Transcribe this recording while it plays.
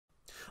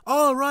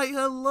All right,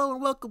 hello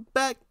and welcome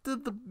back to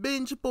the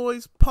Binge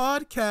Boys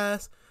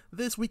podcast.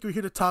 This week we're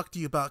here to talk to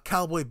you about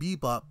Cowboy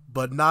Bebop,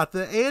 but not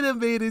the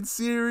animated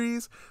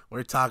series.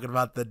 We're talking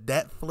about the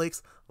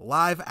Netflix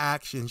live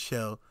action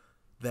show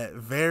that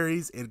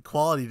varies in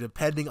quality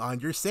depending on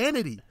your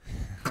sanity.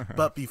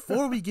 But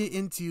before we get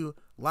into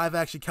live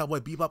action Cowboy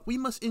Bebop, we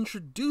must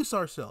introduce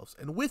ourselves.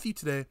 And with you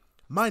today,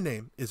 my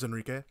name is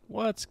Enrique.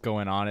 What's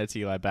going on? It's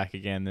Eli back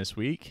again this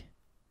week.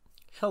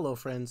 Hello,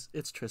 friends.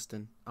 It's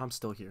Tristan. I'm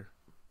still here.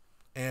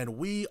 And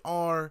we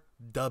are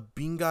the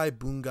Bingai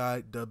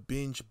Bungai, the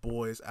Binge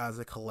Boys as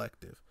a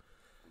collective.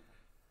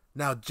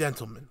 Now,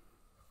 gentlemen,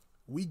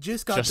 we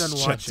just got done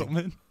watching.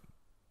 Gentlemen?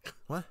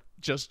 What?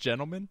 Just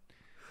gentlemen?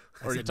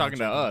 I Or are you said talking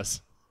not to gentlemen.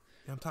 us?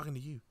 Yeah, I'm talking to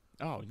you.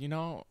 Oh,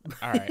 all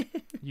right.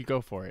 You go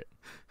for it.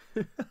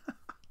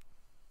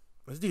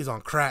 This dude's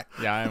on crack.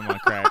 Yeah, I am on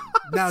crack.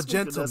 Now, Smoking that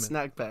gentlemen,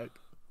 snack pack.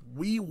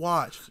 we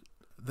watched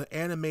the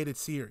animated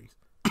series,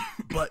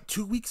 but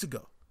 2 weeks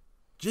ago,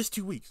 just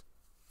 2 weeks,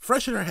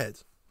 fresh in our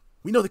heads.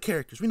 We know the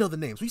characters, we know the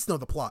names, we just know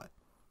the plot.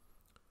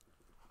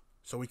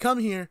 So we come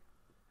here,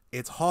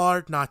 it's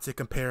hard not to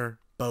compare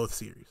both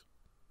series.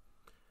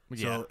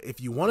 Yeah. So if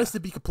you want us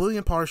to be completely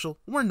impartial,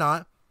 we're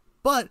not,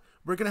 but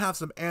we're going to have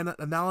some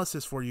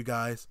analysis for you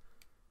guys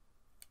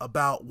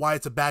about why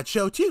it's a bad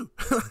show too.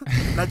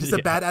 Not just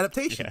a bad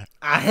adaptation. Yeah.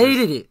 I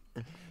hated it.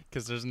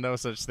 Because there's no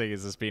such thing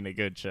as this being a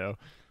good show.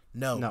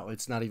 No,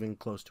 it's not even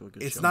close to a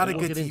good show. It's not a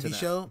We'll good get into TV that.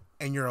 show,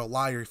 and you're a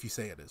liar if you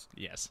say it is.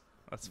 Yes,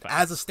 that's fine.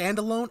 As a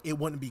standalone, it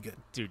wouldn't be good.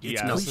 Dude,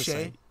 It's yeah, I was cliche,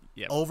 gonna say,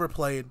 yeah.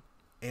 overplayed,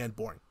 and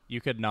boring.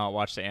 You could not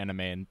watch the anime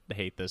and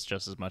hate this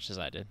just as much as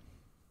I did.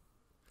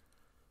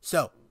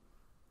 So,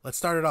 let's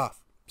start it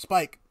off.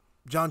 Spike,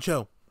 John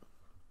Cho.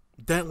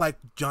 Didn't like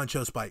John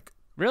Cho Spike.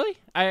 Really?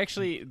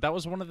 That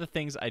was one of the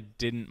things I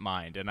didn't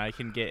mind, and I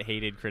can get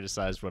hated,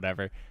 criticized,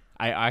 whatever.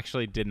 I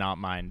actually did not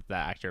mind the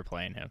actor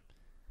playing him.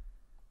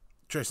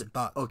 Tristan,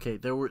 thoughts? Okay,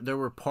 there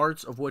were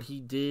parts of what he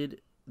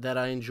did that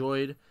I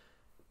enjoyed,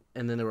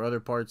 and then there were other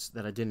parts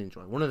that I didn't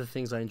enjoy. One of the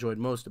things I enjoyed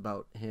most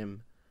about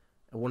him,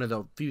 and one of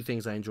the few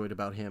things I enjoyed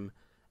about him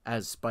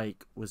as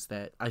Spike, was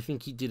that I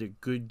think he did a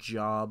good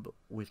job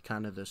with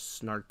kind of the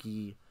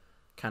snarky,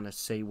 kind of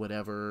say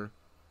whatever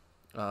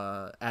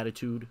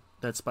attitude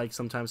that Spike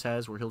sometimes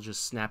has, where he'll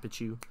just snap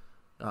at you,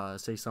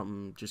 say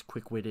something just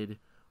quick-witted,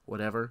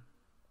 whatever,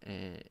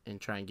 and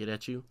try and get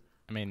at you.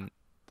 I mean,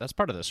 that's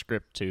part of the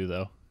script too,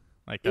 though.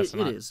 Like It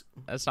is.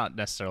 That's not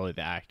necessarily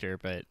the actor,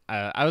 but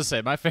I would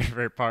say my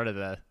favorite part of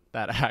that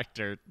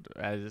actor.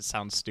 It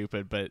sounds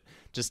stupid, but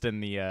just in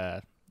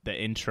the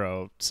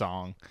intro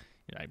song,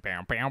 like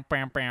bam bam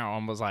bam bam,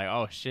 I was like,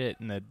 oh shit,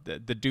 and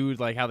the dude,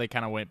 like how they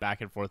kind of went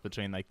back and forth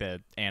between like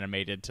the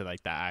animated to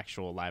like the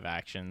actual live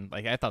action.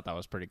 Like I thought that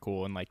was pretty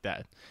cool, and like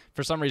that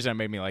for some reason it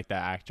made me like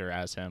that actor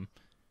as him.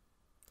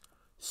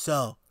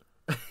 So,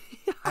 I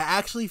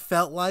actually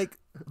felt like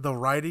the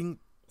writing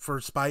for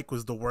Spike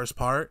was the worst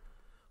part,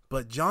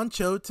 but John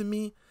Cho, to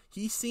me,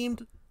 he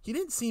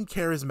didn't seem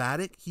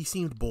charismatic. He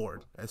seemed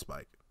bored as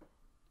Spike.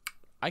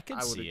 I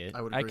could see it.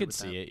 I would I agree could with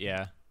see that. it.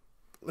 Yeah.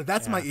 Like,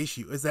 that's my Yeah.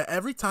 issue, is that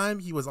every time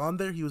he was on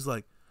there, he was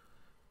like,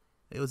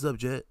 hey, what's up,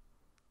 Jet?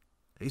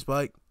 Hey,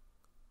 Spike.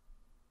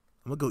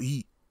 I'm going to go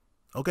eat.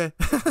 Okay?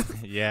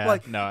 Yeah.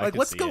 like, no. I like could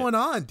what's see going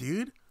on,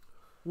 dude?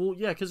 Well,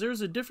 yeah, because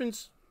there's a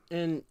difference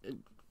in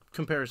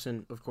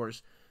comparison, of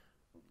course.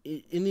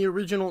 In the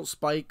original,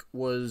 Spike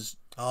was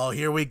Oh,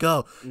 here we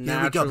go. Here we go.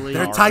 Naturally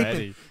They're already.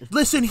 typing.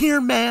 Listen here,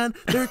 man.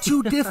 They're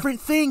two different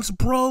things,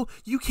 bro.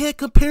 You can't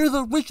compare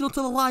the original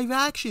to the live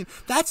action.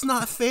 That's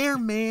not fair,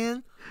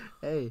 man.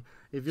 Hey,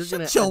 if you're Shut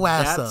gonna your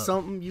ass adapt up.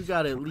 something, you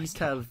gotta at least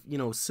have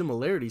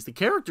similarities. The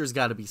characters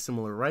got to be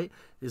similar, right?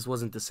 This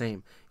wasn't the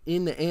same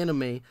in the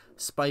anime.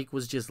 Spike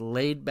was just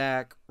laid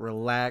back,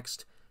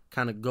 relaxed,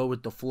 kind of go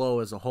with the flow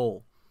as a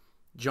whole.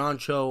 John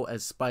Cho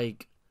as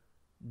Spike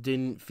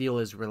didn't feel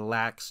as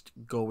relaxed,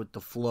 go with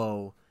the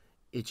flow.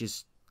 It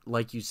just,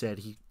 like you said,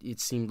 it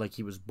seemed like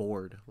he was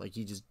bored. Like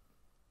it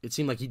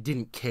seemed like he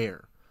didn't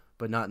care,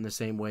 but not in the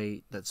same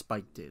way that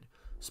Spike did.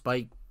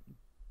 Spike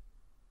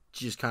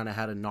just kind of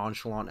had a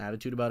nonchalant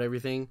attitude about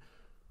everything.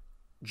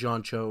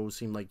 John Cho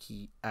seemed like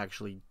he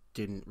actually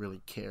didn't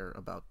really care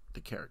about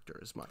the character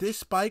as much. This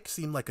Spike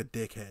seemed like a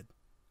dickhead.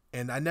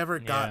 And I never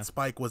got Yeah.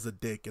 Spike was a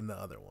dick in the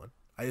other one.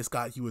 I just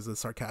got he was a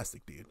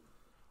sarcastic dude.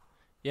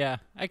 Yeah,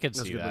 I could That's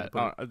a see good way to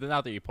that. put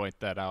Now that you point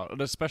that out,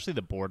 and especially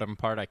the boredom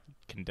part, I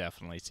can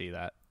definitely see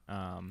that.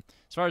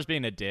 As far as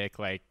being a dick,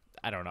 like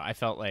I don't know, I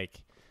felt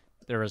like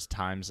there was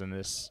times in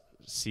this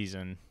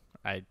season.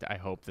 I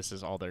hope this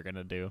is all they're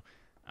gonna do.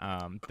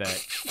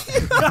 That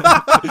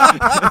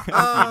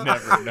you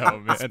never know,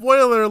 man.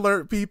 Spoiler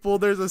alert, people.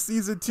 There's a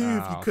season 2 if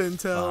you Oh, couldn't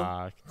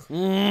tell.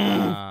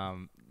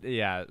 fuck.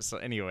 Yeah. So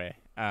anyway,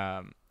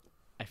 I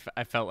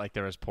felt like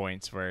there was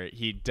points where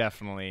he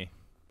definitely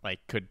like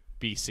could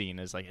be seen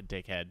as like a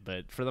dickhead,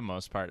 but for the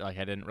most part, like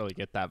I didn't really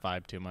get that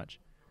vibe too much.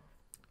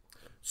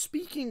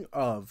 Speaking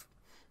of,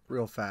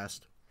 real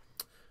fast,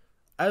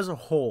 as a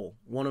whole,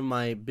 one of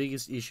my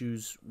biggest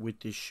issues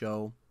with this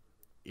show,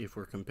 if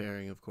we're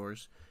comparing, of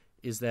course,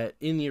 is that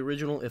in the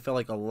original, it felt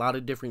like a lot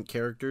of different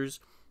characters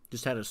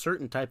just had a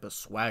certain type of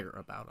swagger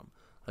about them.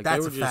 Like That's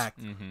they were a just fact.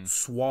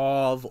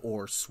 suave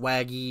or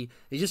swaggy.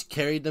 They just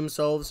carried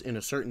themselves in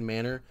a certain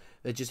manner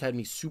that just had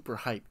me super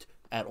hyped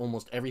at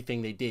almost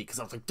everything they did. Because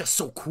I was like, that's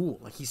so cool.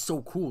 Like, he's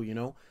so cool, you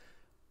know?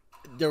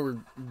 There were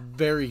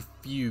very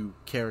few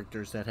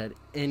characters that had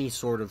any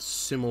sort of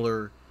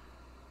similar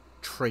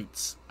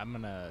traits. I'm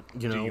gonna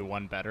do you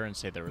one better and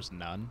say there was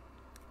none.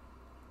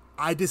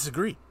 I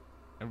disagree.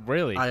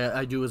 Really?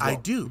 I do as well. I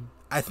do.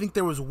 I think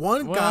there was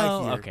one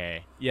guy here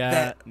okay. Yeah,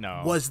 that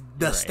no, was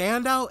the you're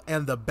right. standout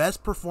and the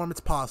best performance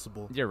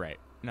possible. You're right.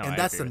 No, and I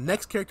that's agree the with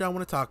next character I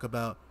want to talk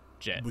about.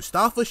 Jet.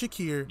 Mustafa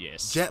Shakir,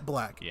 Yes. Jet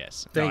Black.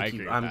 Yes. No, I Thank agree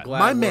you. with I'm that. glad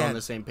My we're man, on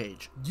the same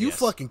page. You Yes.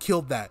 fucking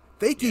killed that.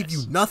 They gave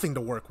Yes. you nothing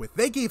to work with.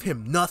 They gave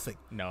him nothing.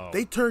 No.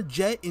 They turned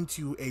Jet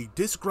into a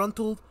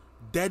disgruntled,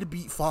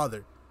 deadbeat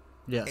father.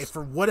 Yes. And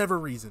for whatever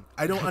reason.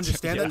 I don't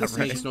understand Yeah, that This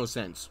decision. makes no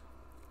sense.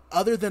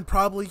 Other than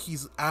probably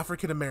he's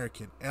African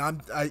American,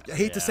 and I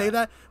hate to say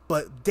that,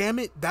 but damn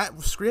it,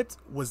 that script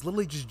was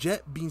literally just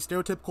Jet being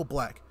stereotypical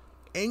black,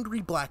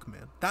 angry black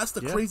man. That's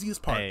the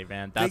craziest part. Hey,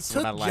 man, that's they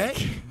took what I like.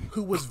 Jet,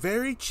 who was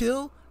very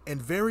chill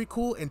and very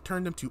cool, and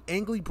turned him to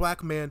angry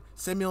black man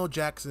Samuel L.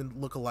 Jackson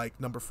lookalike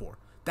number 4.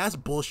 That's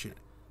bullshit.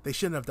 They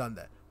shouldn't have done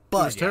that.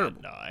 But was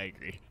terrible. No, I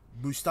agree.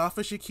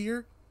 Mustafa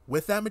Shakir,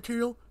 with that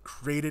material,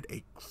 created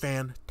a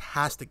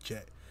fantastic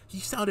Jet. He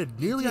sounded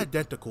nearly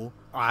identical.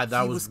 That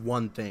He was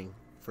one thing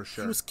for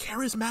sure. He was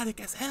charismatic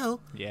as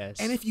hell. Yes.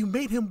 And if you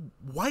made him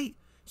white,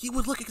 he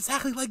would look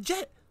exactly like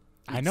Jet.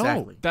 I know.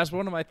 Exactly. That's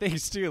one of my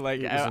things too.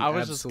 Like It was I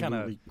was just kind of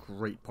absolutely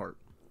great part.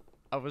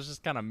 I was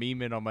just kind of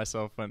memeing on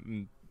myself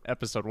in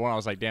episode 1. I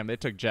was like, damn, they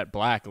took Jet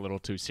Black a little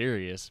too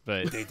serious,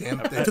 but They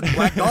took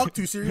Black Dog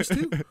too serious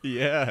too.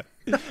 yeah.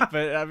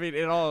 But I mean,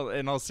 in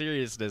all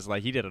seriousness,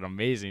 like he did an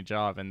amazing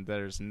job, and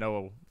there's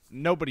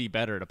nobody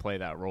better to play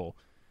that role.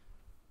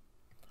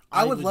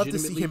 I would love to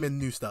see him in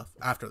new stuff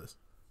after this.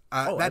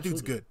 That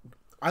dude's good.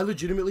 I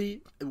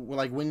legitimately,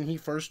 like, when he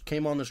first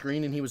came on the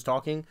screen and he was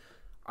talking,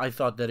 I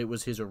thought that it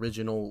was his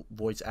original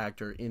voice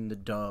actor in the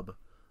dub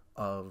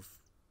of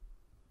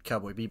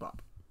Cowboy Bebop.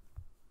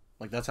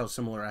 Like, that's how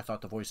similar I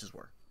thought the voices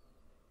were.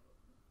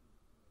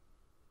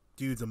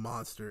 Dude's a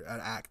monster at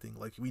acting.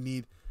 Like he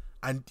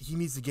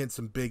needs to get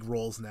some big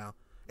roles now.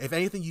 If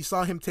anything, you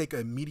saw him take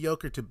a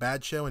mediocre to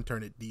bad show and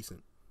turn it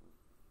decent.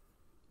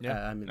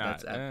 Yeah, I mean,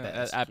 that's at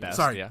best. At best,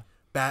 Sorry,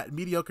 yeah.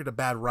 mediocre to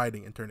bad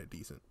writing and turn it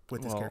decent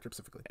with his character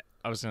specifically.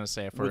 I was gonna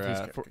say With his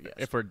character, yes.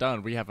 if we're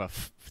done, we have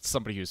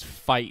somebody who's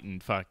fighting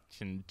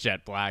fucking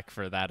Jet Black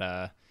for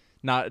that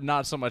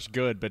not so much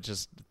good, but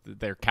just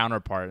their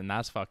counterpart, and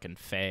that's fucking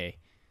Faye.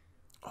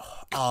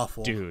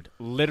 Awful. Dude,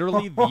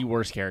 literally the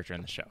worst character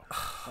in the show,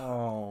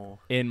 Oh.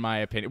 in my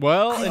opinion.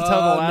 Well, until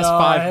the last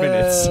 5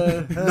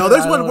 minutes. No,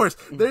 there's one worse.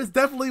 There's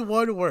definitely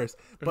one worse.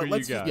 But Who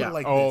let's you just got? put it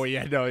like Oh this.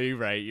 yeah, no, you're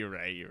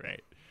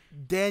right.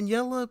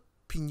 Daniela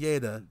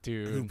Pineda,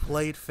 Dude. who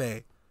played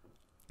Faye,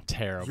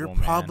 Terrible. you're man.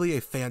 probably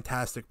a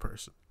fantastic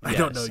person. I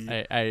don't know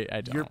Yes, you.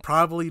 I don't. You're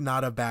probably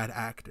not a bad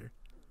actor.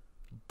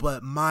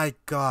 But my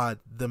God,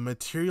 the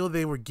material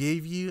they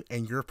gave you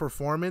and your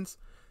performance,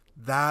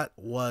 that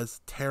was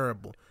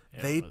terrible.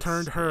 They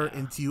turned her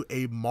into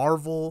a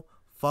Marvel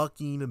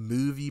fucking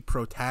movie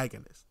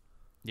protagonist.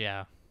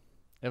 Yeah.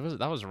 That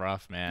was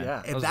rough, man. Yeah.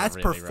 That And was that's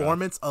really rough.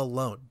 performance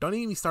alone. Don't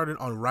even start it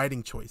on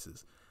writing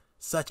choices,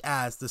 such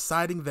as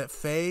deciding that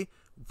Faye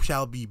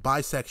shall be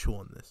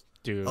bisexual in this.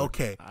 Dude.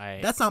 Okay,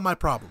 that's not my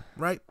problem,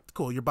 right?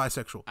 Cool, you're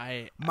bisexual.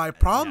 My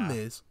problem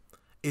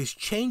is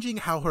changing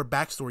how her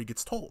backstory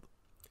gets told.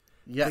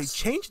 Yes. They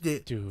changed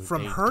it Dude,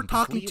 from they her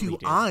talking to completely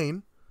did.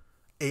 Ein,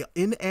 not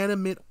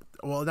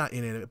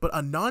inanimate, but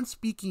a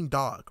non-speaking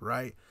dog,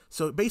 right?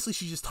 So basically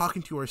she's just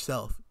talking to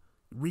herself,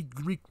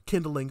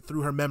 rekindling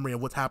through her memory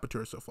of what's happened to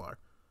her so far,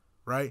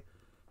 right?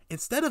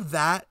 Instead of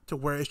that, to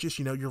where it's just,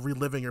 you're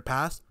reliving your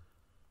past,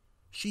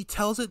 she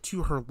tells it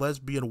to her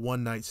lesbian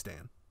one-night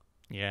stand.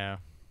 Yeah.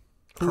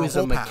 Who is a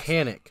whole past.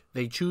 mechanic.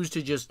 They choose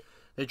to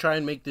they try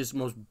and make this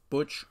most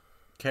butch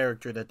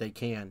character that they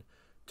can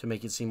to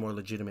make it seem more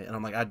legitimate. And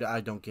I'm like,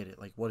 I don't get it.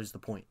 Like, what is the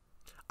point?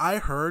 I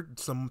heard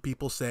some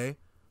people say,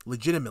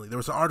 legitimately, there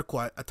was an article,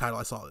 a title,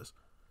 I saw this.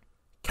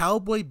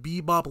 Cowboy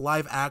Bebop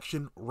live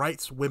action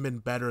writes women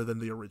better than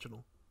the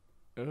original.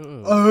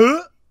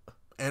 Ooh.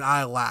 And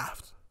I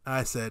laughed.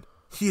 I said,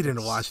 he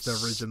didn't watch the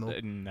original.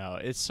 No,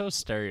 it's so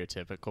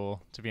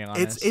stereotypical, to be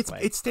honest. It's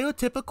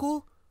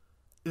stereotypical.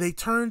 They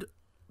turned,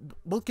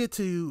 we'll get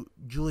to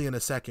Julia in a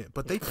second,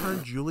 but they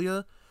turned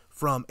Julia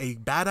from a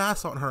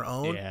badass on her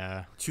own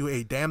to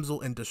a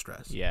damsel in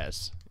distress.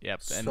 Yes. Yep.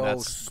 And So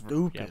that's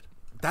stupid. Yep.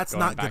 That's Going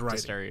not back good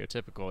writing. to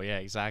stereotypical. Yeah,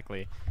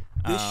 exactly.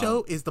 This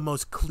show is the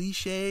most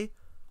cliche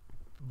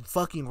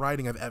fucking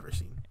writing I've ever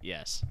seen.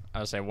 Yes. I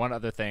would say one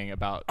other thing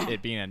about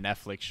it being a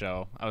Netflix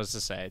show. I was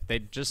to say, they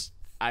just,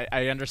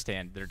 I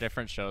understand they're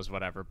different shows,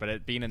 whatever, but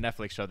it being a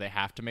Netflix show, they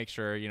have to make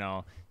sure,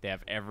 they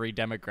have every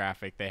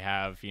demographic. They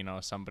have,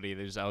 somebody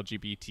who's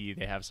LGBT.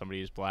 They have somebody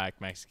who's black,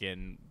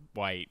 Mexican,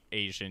 white,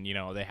 Asian.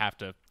 They have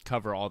to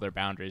cover all their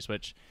boundaries,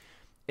 which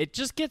it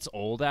just gets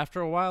old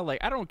after a while.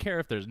 Like, I don't care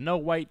if there's no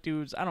white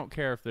dudes. I don't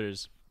care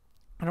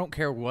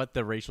what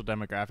the racial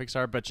demographics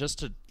are, but just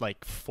to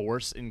like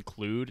force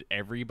include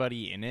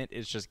everybody in it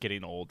is just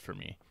getting old for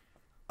me.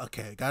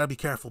 Okay, gotta be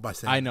careful by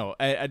saying. I know.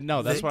 I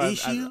know. That's why the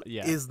issue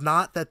is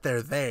not that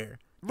they're there.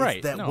 Right.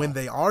 It's that when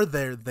they are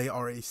there, they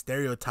are a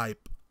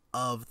stereotype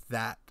of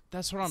that.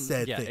 That's what I'm.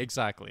 Said yeah, thing.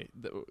 exactly.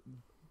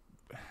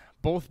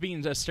 Both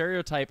being a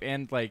stereotype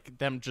and like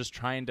them just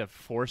trying to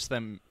force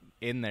them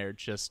in there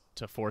just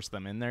to force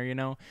them in there. You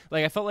know,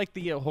 like I felt like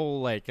the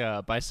whole like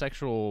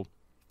bisexual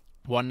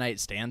one night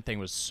stand thing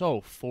was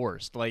so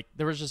forced. Like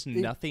there was just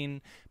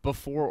nothing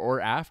before or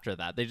after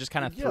that. They just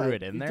kind of threw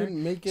it in there. It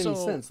didn't make any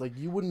sense. Like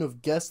you wouldn't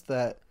have guessed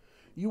that.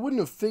 You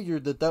wouldn't have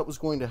figured that was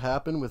going to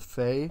happen with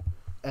Faye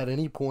at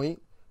any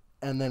point,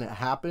 and then it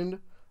happened,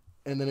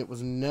 and then it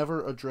was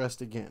never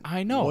addressed again.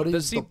 I know. What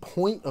is the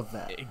point of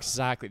that?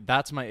 Exactly.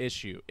 That's my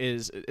issue.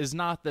 Is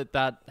not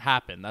that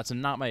happened. That's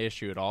not my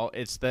issue at all.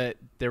 It's that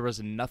there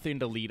was nothing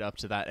to lead up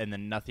to that and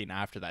then nothing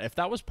after that. If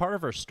that was part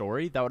of her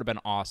story, that would have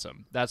been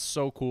awesome. That's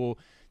so cool.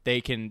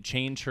 They can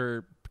change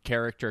her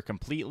character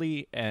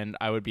completely and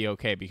I would be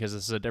okay because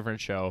this is a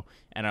different show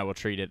and I will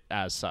treat it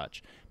as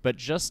such. But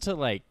just to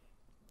like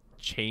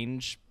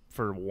change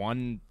for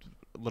one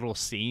little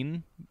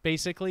scene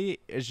basically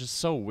is just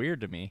so weird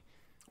to me.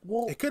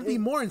 Well, it could be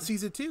more in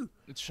season 2.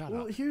 Shut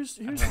up. Here's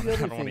the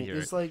other thing.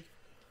 It's like,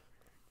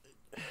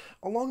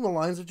 along the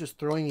lines of just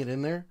throwing it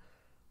in there,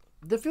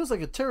 that feels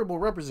like a terrible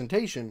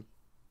representation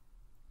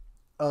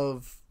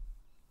of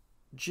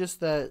just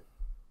that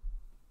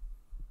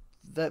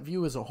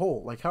view as a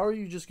whole. Like, how are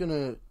you just going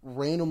to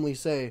randomly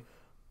say,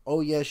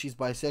 oh, yeah, she's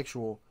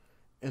bisexual,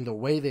 and the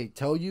way they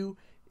tell you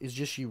is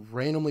just she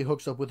randomly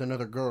hooks up with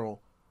another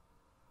girl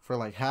for,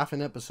 like, half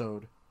an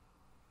episode,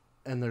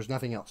 and there's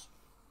nothing else.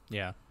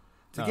 Yeah.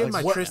 To get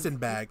my Tristan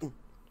bag,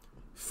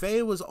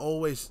 Faye was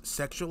always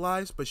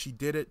sexualized, but she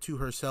did it to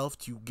herself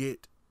to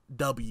get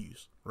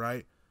W's,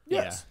 right?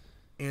 Yes.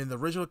 Yeah. In the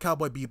original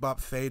Cowboy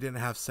Bebop, Faye didn't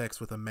have sex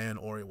with a man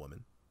or a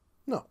woman.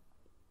 No.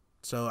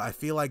 So I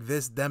feel like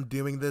them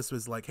doing this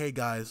was like, hey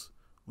guys,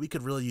 we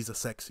could really use a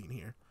sex scene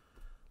here.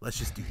 Let's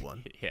just do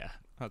one. Yeah,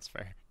 that's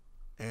fair.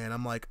 And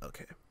I'm like,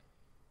 okay.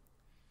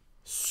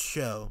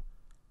 So,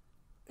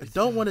 I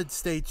don't want to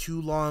stay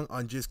too long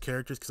on just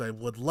characters because I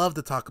would love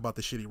to talk about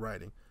the shitty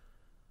writing.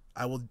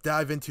 I will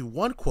dive into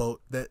one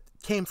quote that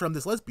came from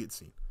this lesbian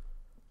scene.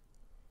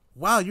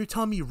 Wow, you're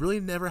telling me you really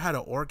never had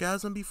an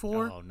orgasm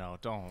before? Oh, no,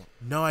 don't.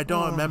 No, I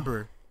don't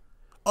remember.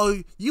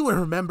 Oh, you would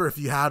remember if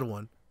you had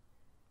one.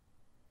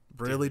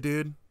 Really,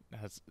 dude?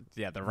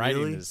 The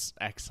writing is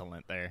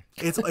excellent there.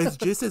 It's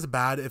just as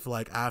bad if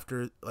like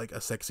after like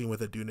a sex scene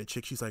with a dude and a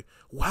chick, she's like,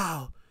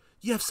 wow,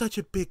 you have such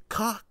a big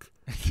cock.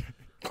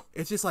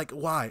 It's just like,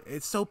 why?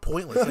 It's so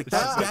pointless. Like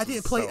that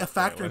didn't play a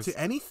factor into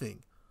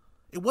anything.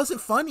 It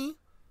wasn't funny.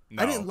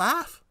 No. I didn't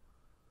laugh.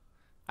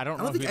 I don't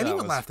think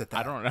anyone laughed at that.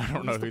 I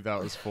don't know who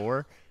that was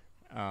for.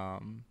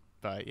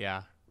 But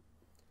yeah.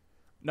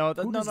 No,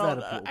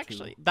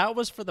 actually, that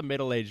was for the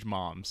middle-aged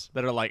moms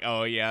that are like,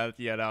 oh, yeah,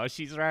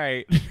 she's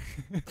right.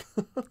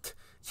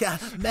 Yeah,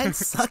 men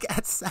suck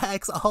at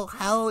sex. Oh,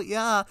 hell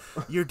yeah.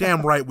 You're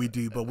damn right we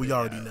do, but we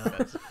already know.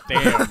 That's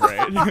damn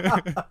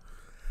right.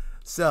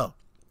 So,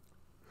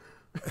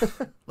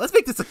 let's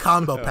make this a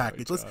combo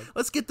package.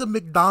 Let's get the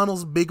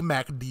McDonald's Big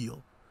Mac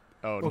deal.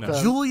 Oh, no.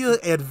 Okay. Julia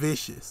and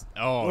Vicious.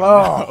 Oh,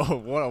 no.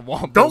 What a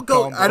wombo Don't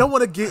go. combo. I don't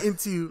want to get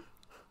into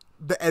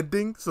the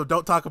ending, so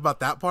don't talk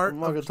about that part. I'm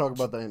not going to talk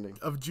about the ending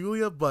of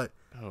Julia, but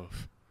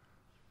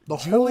the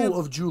whole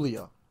of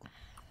Julia.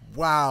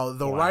 Wow,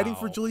 the writing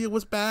for Julia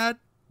was bad.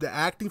 The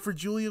acting for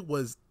Julia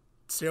was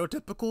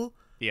stereotypical.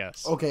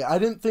 Yes. Okay, I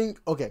didn't think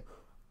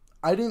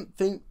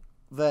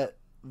that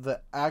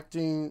the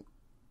acting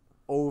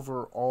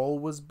overall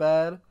was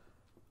bad.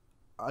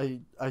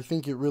 I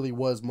think it really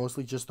was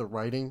mostly just the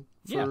writing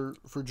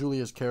for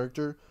Julia's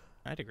character.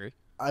 I'd agree.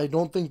 I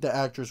don't think the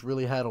actress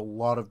really had a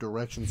lot of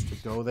directions to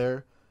go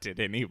there. Did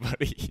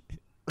anybody?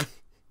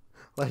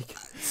 Like,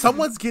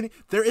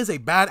 there is a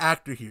bad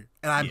actor here,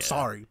 and I'm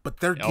sorry, but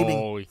they're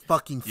getting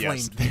fucking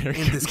flamed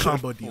in this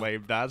combo deal.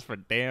 Flamed, that's for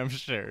damn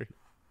sure.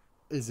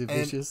 Is it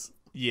Vicious?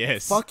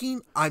 Yes.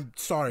 I'm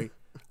sorry.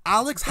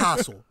 Alex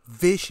Hassel,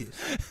 Vicious.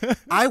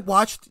 I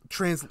watched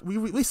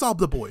we saw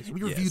The Boys.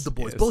 We reviewed The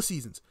Boys, both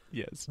seasons.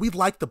 Yes. We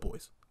liked The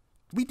Boys.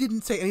 We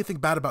didn't say anything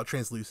bad about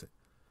Translucent.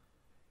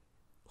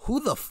 Who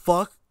the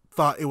fuck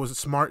thought it was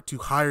smart to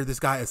hire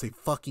this guy as a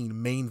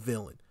fucking main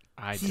villain?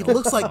 He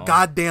looks like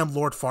goddamn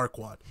Lord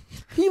Farquaad.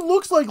 He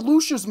looks like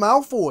Lucius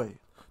Malfoy.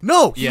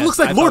 No, he looks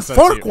like Lord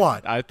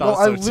Farquaad. I thought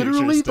so too,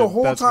 literally Tristan. The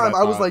whole That's time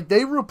I was like,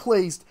 they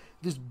replaced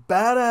this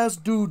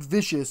badass dude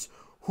Vicious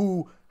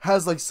who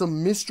has like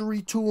some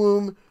mystery to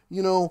him.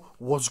 You know,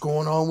 what's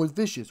going on with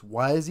Vicious?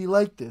 Why is he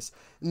like this?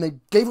 And they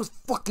gave us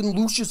fucking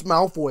Lucius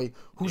Malfoy,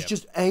 who's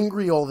just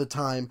angry all the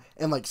time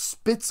and like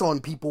spits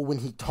on people when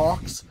he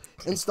talks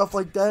and stuff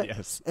like that.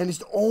 Yes. And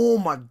it's, oh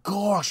my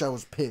gosh, I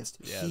was pissed.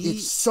 Yes. It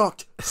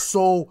sucked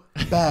so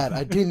bad.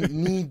 I didn't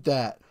need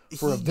that.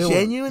 for a villain.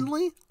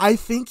 Genuinely, I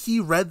think he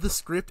read the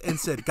script and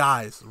said,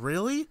 "Guys,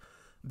 really?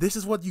 This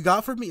is what you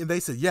got for me?" And they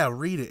said, "Yeah,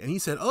 read it." And he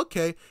said,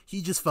 "Okay."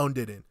 He just phoned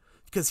it in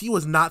because he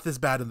was not this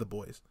bad in The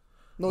Boys.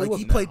 No, like he he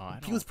wasn't. played, No,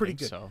 he was pretty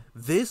good. so.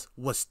 This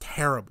was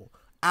terrible,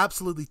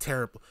 absolutely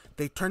terrible.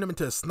 They turned him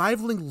into a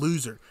sniveling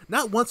loser.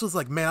 Not once was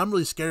like, "Man, I'm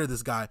really scared of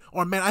this guy,"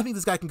 or "Man, I think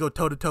this guy can go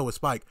toe to toe with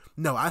Spike."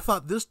 No, I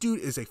thought this dude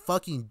is a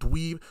fucking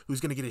dweeb who's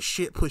gonna get his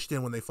shit pushed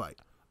in when they fight.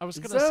 I was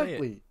gonna say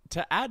it.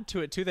 To add to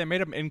it too, they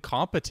made him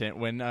incompetent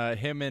when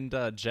him and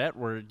Jet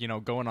were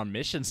going on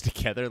missions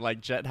together.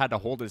 Like Jet had to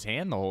hold his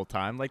hand the whole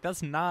time. Like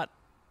that's not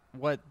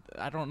what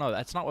I don't know.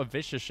 That's not what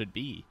Vicious should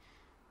be.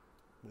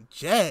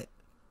 Jet.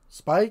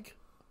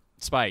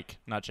 Spike,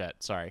 not Jet.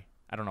 Sorry,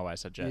 I don't know why I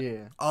said Jet.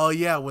 Yeah. Oh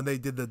yeah, when they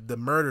did the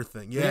murder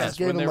thing. Yeah, Yes,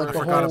 Gave when him they like were- the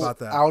I forgot whole about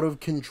that. out of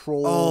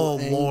control, Oh,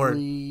 angry Lord.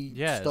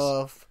 Yes.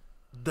 stuff.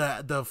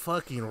 The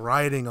fucking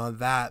writing on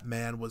that,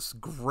 man, was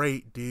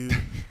great, dude.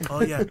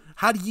 Oh yeah,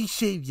 how do you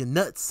shave your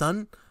nuts,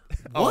 son?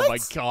 Oh What? my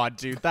god,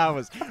 dude, that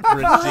was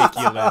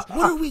ridiculous.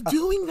 What are we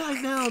doing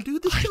right now,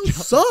 dude? This show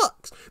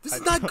sucks. This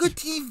is not good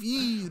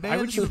TV, man. Why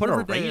would This you is put a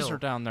Riverdale. razor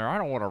down there? I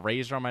don't want a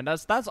razor on my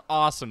nuts. That's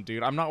awesome,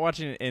 dude. I'm not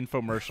watching an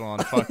infomercial on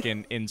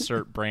fucking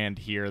insert brand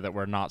here that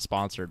we're not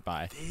sponsored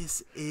by.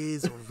 This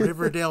is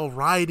Riverdale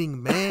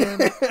writing, man.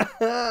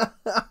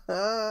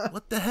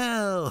 What the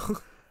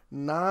hell?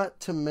 Not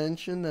to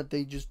mention that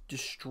they just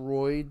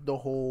destroyed the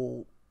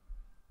whole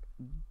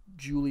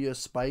Julia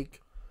Spike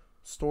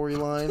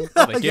storyline.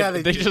 Yeah,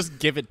 They they just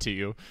give it to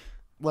you.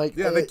 Like,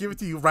 Yeah, they give it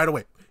to you right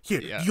away. Here,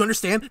 Yeah. do you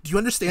understand? Do you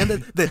understand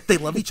that they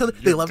love each other?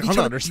 They love each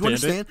gonna other. Do you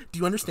understand understand? Do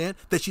you understand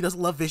that she doesn't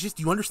love Vicious?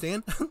 Do you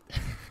understand?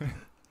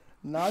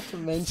 not to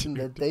mention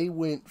that they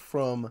went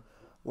from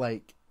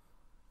like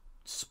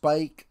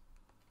Spike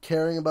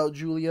caring about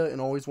Julia and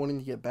always wanting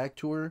to get back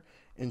to her,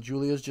 and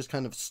Julia's just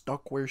kind of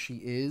stuck where she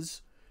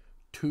is,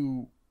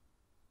 to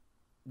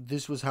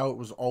this was how it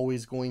was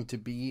always going to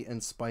be,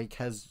 and Spike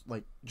has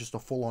like just a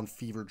full-on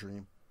fever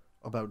dream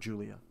about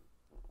Julia.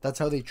 That's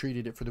how they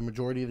treated it for the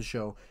majority of the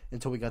show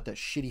until we got that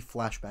shitty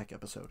flashback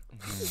episode.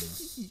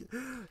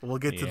 We'll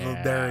get to the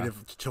Yeah.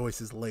 narrative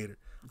choices later.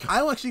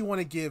 I actually want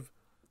to give.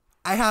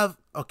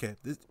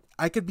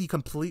 I could be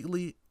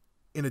completely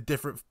in a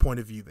different point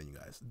of view than you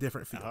guys.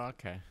 Different field.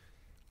 Okay.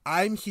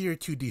 I'm here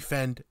to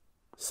defend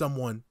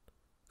someone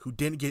who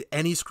didn't get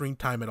any screen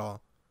time at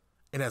all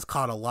and has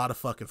caught a lot of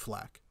fucking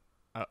flack.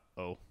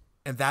 Oh.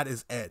 And that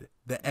is Ed.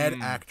 The Ed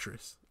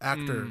actress.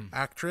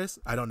 Actress?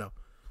 I don't know.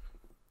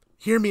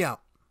 Hear me out.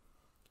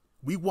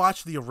 We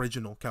watched the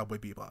original Cowboy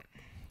Bebop.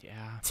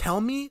 Yeah.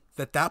 Tell me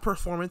that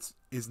performance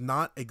is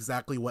not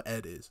exactly what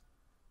Ed is.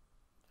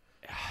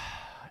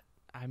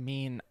 I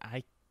mean,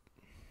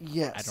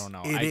 Yes, I don't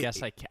know. It I is-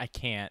 guess I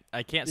can't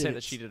say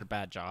that she did a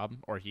bad job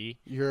or he.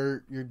 You're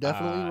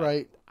definitely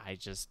right. I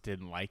just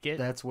didn't like it.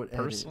 That's what Ed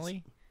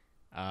personally.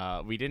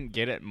 We didn't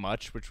get it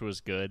much, which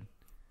was good.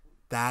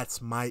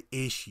 That's my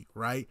issue,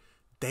 right?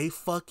 They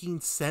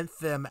fucking sent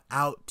them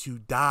out to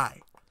die.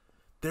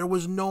 There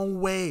was no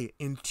way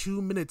in 2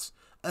 minutes,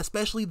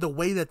 especially the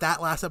way that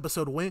last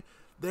episode went,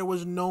 there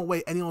was no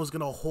way anyone was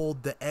going to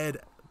hold the Ed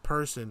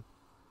person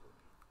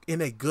in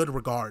a good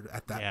regard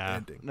at that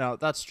ending. No,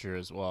 that's true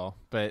as well.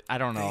 But I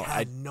don't know. They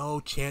had no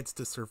chance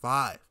to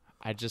survive.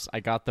 I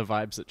got the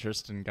vibes that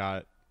Tristan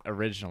got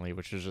originally,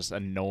 which was just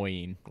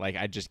annoying. Like,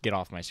 I just get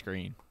off my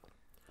screen.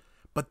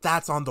 But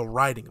that's on the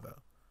writing, though.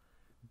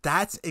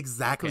 That's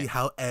exactly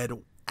how Ed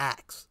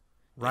acts,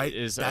 right?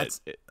 That's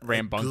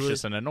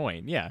rambunctious and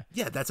annoying. Yeah.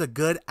 Yeah, that's a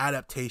good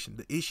adaptation.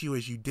 The issue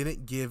is you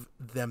didn't give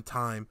them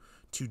time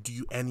to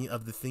do any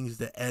of the things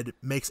that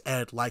makes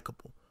Ed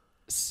likable.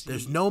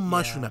 There's no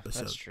mushroom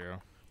episode. That's true.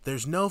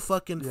 There's no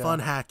fucking fun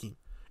hacking.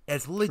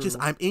 It's literally just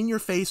I'm in your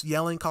face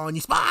yelling, calling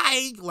you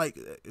Spike. Like,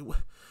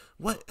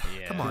 what?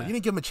 Come on, you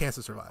didn't give him a chance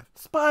to survive.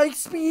 Spike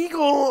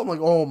Spiegel. I'm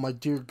like, oh my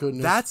dear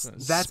goodness. That's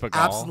Spagal.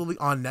 absolutely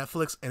on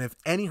Netflix. And if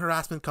any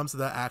harassment comes to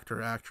that actor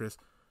or actress,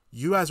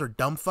 you guys are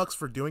dumb fucks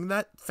for doing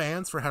that.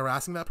 Fans for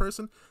harassing that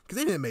person because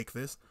they didn't make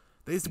this.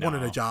 They just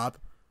wanted a job.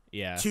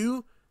 Yeah.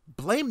 2,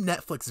 blame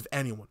Netflix if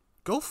anyone.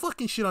 Go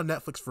fucking shit on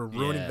Netflix for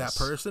ruining that Yes,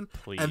 person.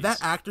 please. And that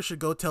actor should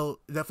go tell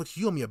Netflix,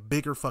 you owe me a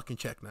bigger fucking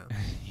check now.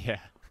 Yeah.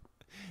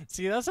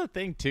 See, that's the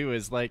thing too,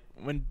 is like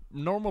when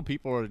normal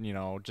people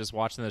are, just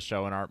watching the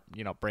show and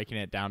aren't, breaking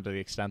it down to the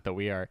extent that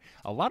we are,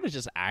 a lot of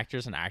just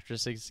actors and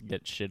actresses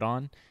get shit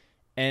on.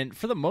 And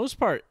for the most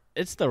part,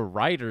 it's the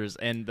writers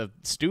and the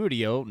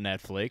studio,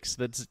 Netflix,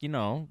 that's,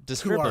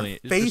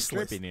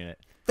 distributing it.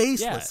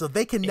 Faceless, Yeah, so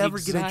they can never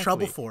get in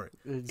trouble exactly. for it.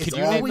 It's Could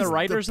you name always the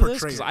writers of this?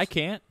 Because portrayers. I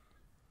can't.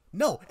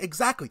 No,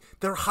 exactly.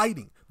 They're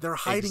hiding. They're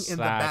hiding in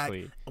the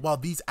Exactly. back while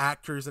these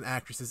actors and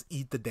actresses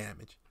eat the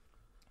damage.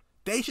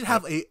 They should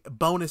have a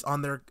bonus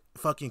on their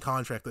fucking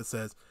contract that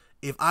says,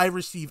 if I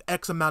receive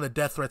X amount of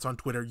death threats on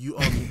Twitter, you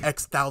owe me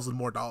X thousand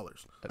more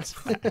dollars. That's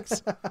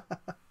facts.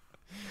 that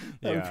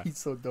would be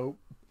so dope.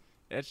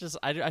 It's just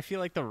I feel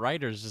like the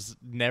writers just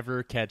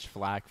never catch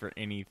flack for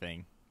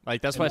anything.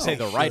 Like that's why I say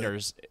the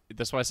writers.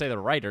 That's why I say the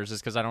writers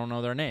is because I don't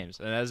know their names,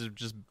 and that's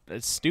just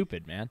it's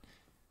stupid, man.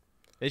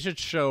 They should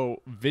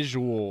show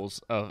visuals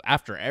of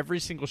after every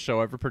single show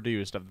ever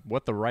produced of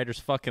what the writers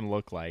fucking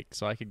look like,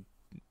 so I could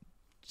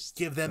Just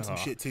give them some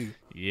shit too.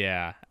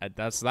 Yeah,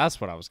 that's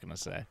what I was gonna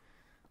say.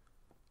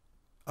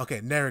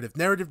 Okay, narrative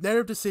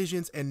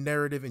decisions, and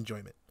narrative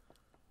enjoyment.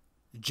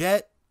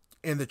 Jet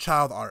and the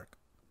child arc,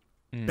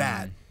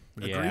 bad.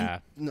 Agree? Yeah.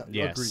 No,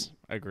 Yes.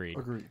 Agreed.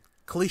 Agree.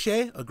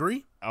 Cliche,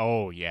 agree.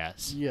 Oh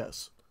yes.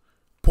 Yes.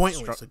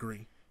 Pointless,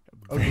 agree.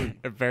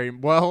 Very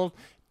well.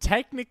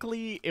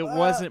 Technically, it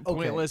wasn't okay.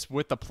 pointless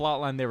with the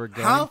plotline they were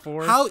going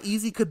for. How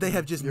easy could they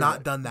have just not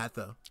right. done that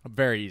though?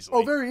 Very easily.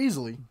 Oh, very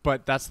easily.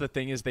 But that's the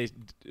thing is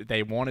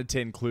they wanted to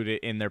include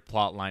it in their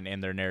plotline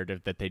and their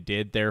narrative that they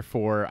did.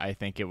 Therefore, I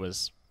think it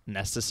was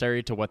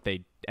necessary to what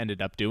they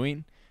ended up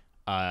doing.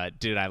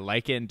 Did I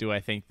like it, and do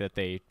I think that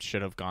they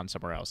should have gone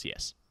somewhere else?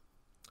 Yes.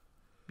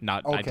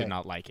 I did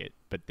not like it,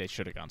 but they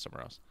should have gone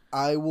somewhere else.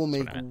 I will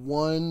make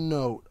one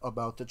note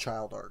about the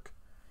child arc.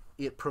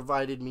 It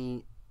provided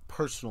me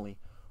personally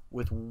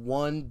with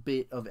one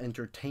bit of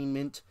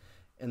entertainment,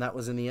 and that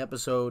was in the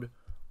episode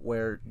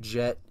where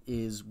Jet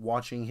is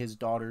watching his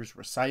daughter's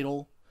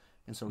recital,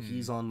 and so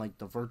he's on like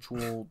the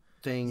virtual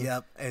thing.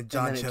 Yep, and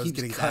John Cho's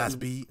getting his ass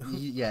beat.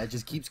 Yeah, it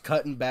just keeps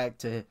cutting back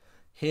to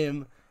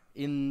him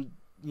in,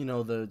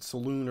 the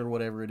saloon or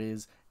whatever it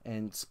is,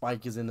 and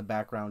Spike is in the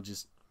background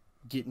just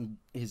getting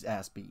his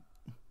ass beat.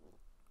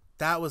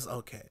 That was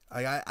okay.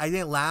 I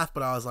didn't laugh,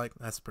 but I was like,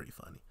 that's pretty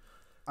funny.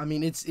 I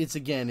mean,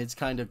 it's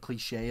kind of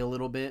cliche a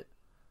little bit,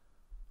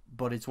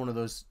 but it's one of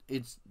those.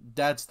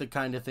 That's the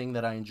kind of thing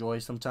that I enjoy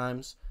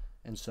sometimes,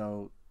 and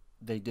so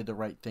they did the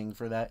right thing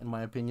for that, in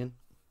my opinion.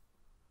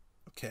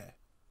 Okay.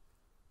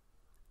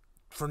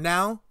 For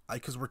now,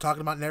 because we're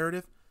talking about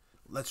narrative,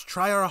 let's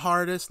try our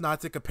hardest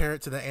not to compare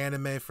it to the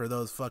anime for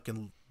those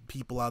fucking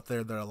people out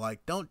there that are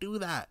like, don't do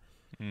that.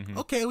 Mm-hmm.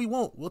 Okay, we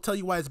won't. We'll tell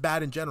you why it's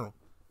bad in general.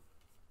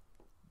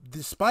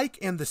 The Spike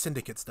and the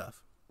Syndicate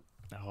stuff.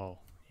 Oh,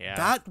 yeah.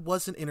 That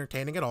wasn't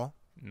entertaining at all.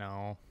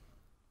 No.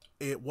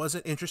 It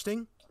wasn't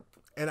interesting,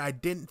 and I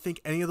didn't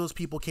think any of those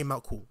people came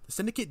out cool. The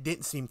Syndicate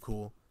didn't seem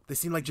cool. They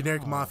seemed like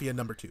generic Mafia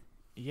number 2.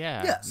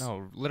 Yeah. Yes.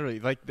 No,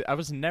 literally. Like, I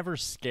was never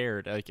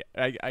scared. Like,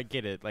 I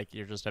get it. Like,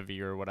 you're just a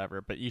viewer or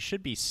whatever, but you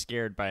should be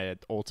scared by an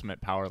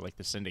ultimate power like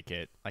the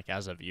Syndicate, like,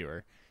 as a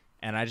viewer.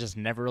 And I just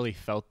never really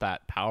felt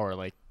that power.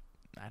 Like,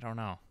 I don't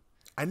know.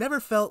 I never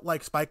felt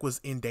like Spike was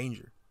in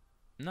danger.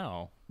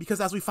 No.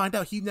 Because as we find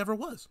out, he never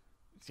was.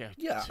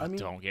 Yeah, I mean,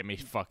 don't get me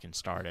fucking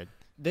started.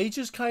 They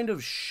just kind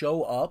of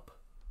show up,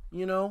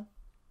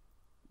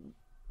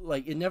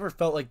 Like, it never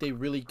felt like they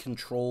really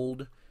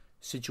controlled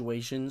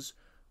situations,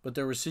 but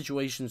there were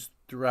situations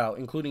throughout,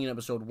 including in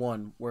episode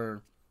 1,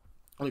 where,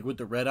 like, with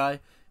the Red Eye,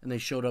 and they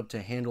showed up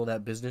to handle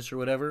that business or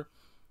whatever.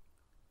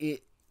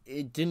 It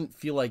didn't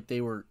feel like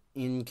they were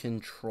in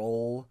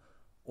control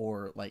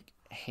or, like,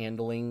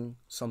 handling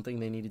something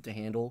they needed to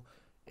handle.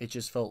 It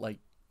just felt like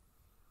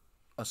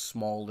a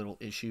small little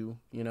issue,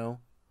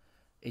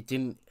 It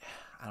didn't,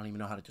 I don't even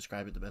know how to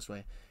describe it the best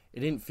way. It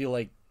didn't feel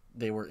like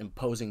they were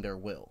imposing their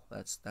will.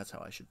 That's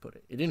how I should put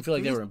it. It didn't feel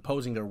like they were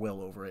imposing their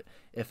will over it.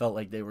 It felt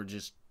like they were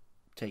just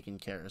taking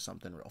care of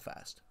something real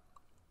fast.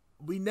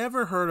 We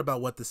never heard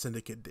about what the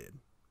Syndicate did.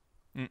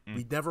 Mm-mm.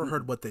 We never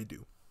heard what they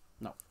do.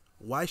 No.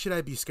 Why should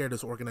I be scared of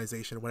this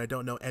organization when I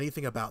don't know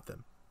anything about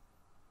them?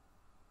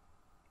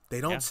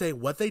 They don't say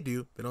what they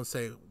do. They don't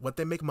say what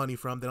they make money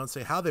from. They don't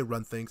say how they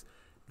run things.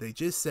 They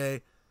just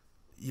say,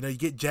 you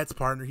get Jet's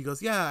partner. He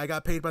goes, yeah, I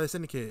got paid by the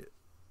Syndicate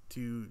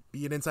to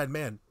be an inside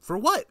man. For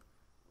what?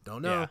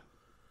 Don't know.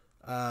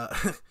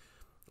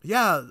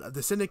 Yeah,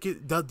 the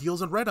Syndicate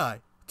deals in Red Eye.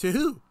 To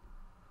who?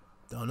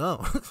 Don't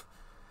know.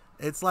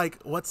 It's like,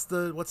 what's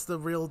the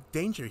real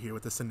danger here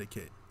with the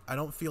Syndicate? I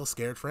don't feel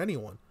scared for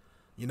anyone.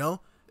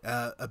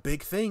 A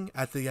big thing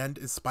at the end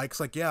is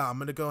Spike's like, yeah, I'm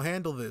going to go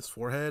handle this,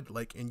 forehead.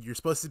 Like, and you're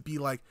supposed to be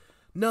like,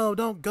 no,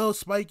 don't go,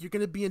 Spike. You're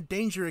going to be in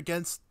danger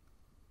against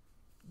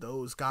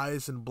those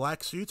guys in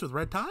black suits with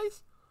red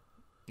ties.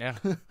 Yeah.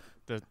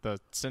 the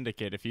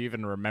Syndicate, if you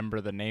even remember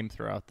the name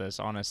throughout this,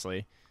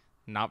 honestly,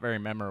 not very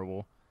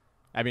memorable.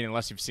 I mean,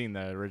 unless you've seen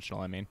the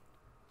original, I mean.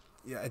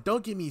 Yeah, and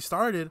don't get me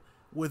started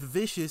with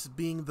Vicious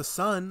being the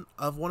son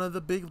of one of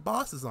the big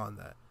bosses on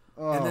that.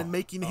 And then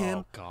making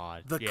him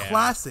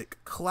classic.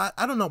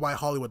 I don't know why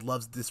Hollywood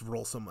loves this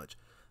role so much.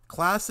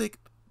 Classic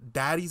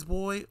daddy's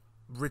boy,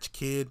 rich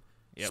kid,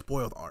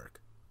 spoiled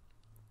arc.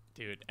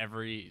 Dude,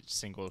 every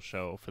single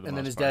show for the most part. And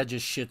then his dad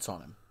just shits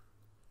on him.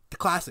 The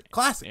classic.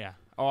 Yeah.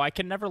 Oh, I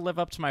can never live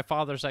up to my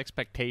father's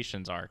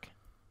expectations arc.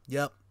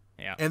 Yep.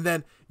 Yeah. And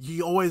then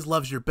he always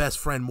loves your best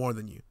friend more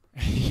than you.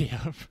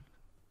 Yep.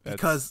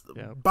 Because,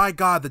 by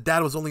God, the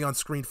dad was only on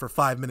screen for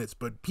 5 minutes,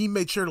 but he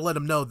made sure to let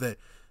him know that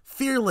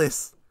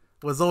Fearless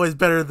was always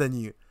better than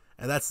you.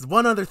 And that's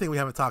one other thing we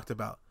haven't talked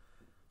about.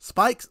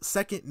 Spike's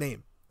second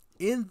name.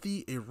 In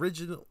the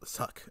original...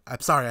 I'm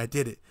sorry, I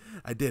did it.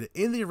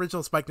 In the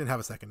original, Spike didn't have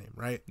a second name,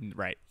 right?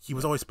 Right. He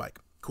was always Spike.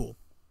 Cool.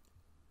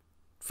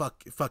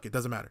 Fuck it,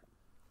 doesn't matter.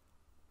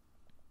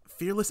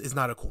 Fearless is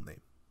not a cool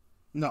name.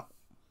 No.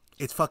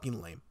 It's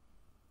fucking lame.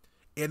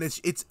 and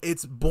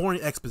it's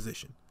boring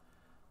exposition.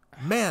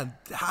 Man,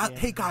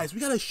 hey guys, we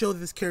gotta show that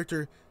this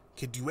character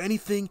can do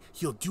anything.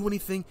 He'll do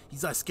anything.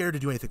 He's not scared to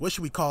do anything. What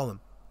should we call him?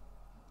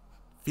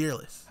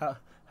 Fearless. How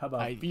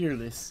about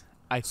fearless?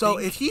 So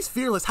if he's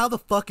fearless, how the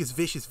fuck is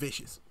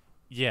vicious?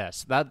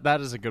 Yes,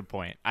 that is a good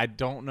point. I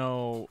don't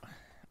know.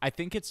 I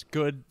think it's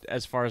good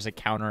as far as a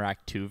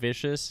counteract to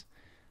vicious,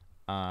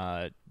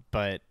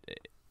 but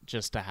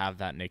just to have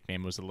that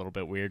nickname was a little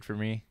bit weird for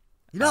me.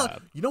 You know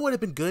what would have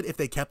been good if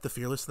they kept the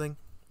fearless thing?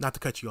 Not to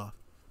cut you off.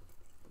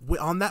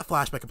 On that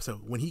flashback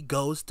episode, when he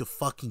goes to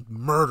fucking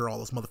murder all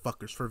those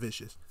motherfuckers for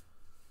vicious,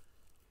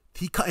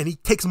 he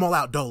takes them all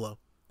out dolo.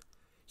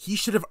 He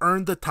should have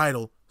earned the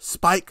title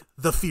Spike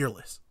the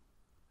Fearless.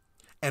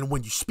 And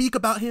when you speak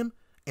about him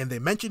and they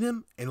mention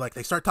him and like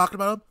they start talking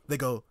about him, they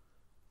go,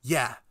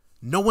 yeah,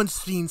 no one's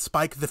seen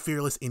Spike the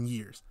Fearless in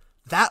years.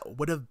 That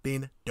would have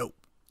been dope.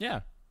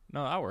 Yeah,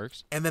 no, that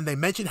works. And then they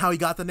mention how he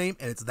got the name,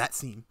 and it's that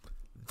scene.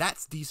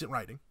 That's decent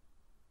writing.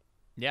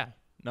 Yeah,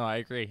 no, I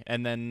agree.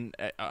 And then,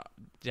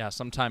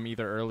 sometime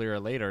either earlier or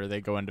later,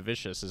 they go into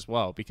Vicious as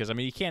well. Because, I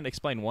mean, you can't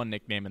explain one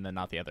nickname and then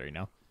not the other, you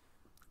know?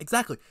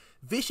 Exactly.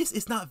 Vicious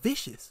is not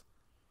vicious.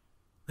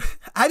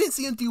 I didn't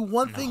see him do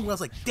one thing where I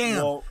was like,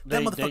 damn,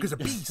 that motherfucker's a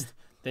beast.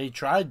 They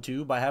tried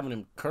to by having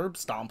him curb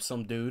stomp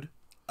some dude.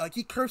 Like,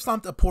 he curb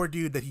stomped a poor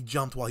dude that he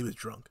jumped while he was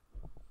drunk.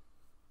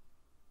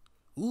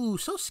 Ooh,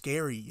 so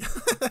scary.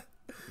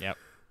 Yep.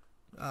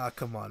 Ah,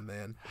 come on,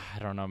 man. I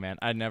don't know, man.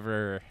 I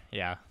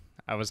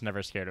was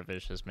never scared of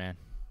Vicious, man.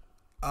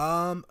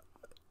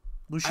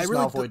 Lucius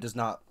Malfoy does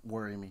not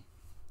worry me.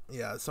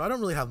 Yeah, so I don't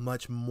really have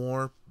much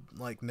more,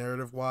 like,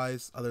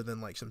 narrative-wise, other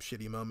than, like, some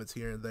shitty moments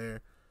here and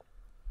there.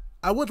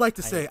 I would like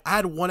to say I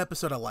had one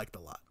episode I liked a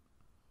lot.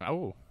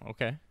 Oh,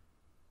 okay.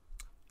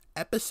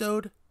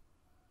 Episode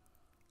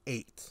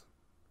 8.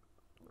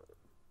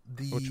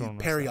 The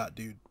Periot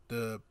dude.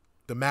 The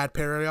Mad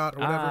Periot or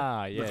whatever.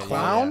 Ah, yeah. The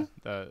clown?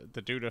 Yeah.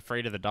 The dude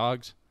afraid of the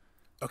dogs.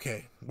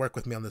 Okay, work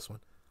with me on this one.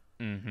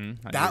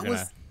 Mm-hmm.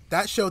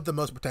 That showed the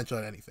most potential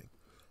at anything.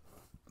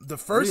 The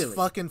first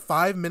fucking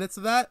 5 minutes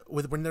of that,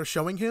 when they're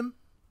showing him,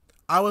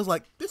 I was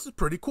like, this is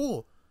pretty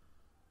cool.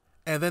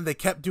 And then they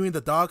kept doing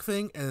the dog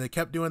thing, and they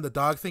kept doing the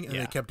dog thing, and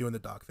they kept doing the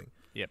dog thing.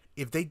 Yep.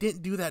 If they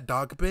didn't do that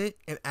dog bit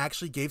and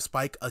actually gave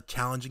Spike a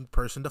challenging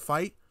person to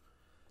fight,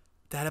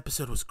 that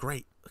episode was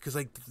great. Because,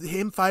 like,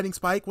 him fighting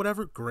Spike,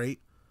 whatever,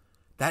 great.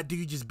 That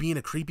dude just being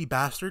a creepy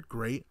bastard,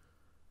 great.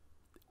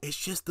 It's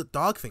just the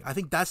dog thing. I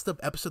think that's the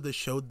episode that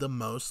showed the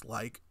most,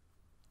 like,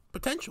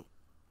 potential.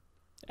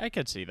 I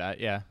could see that,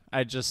 yeah.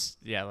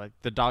 Like,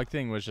 the dog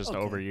thing was just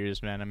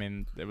overused, man. I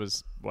mean, it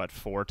was,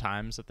 4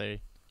 times that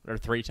they... Or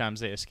 3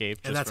 times they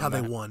escaped. And that's how they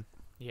won.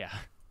 Yeah.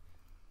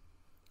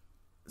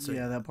 So,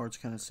 yeah, that part's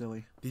kind of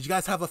silly. Did you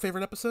guys have a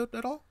favorite episode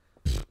at all?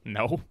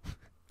 No.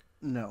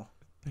 No.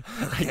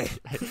 Okay.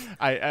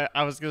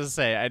 I was going to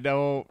say, I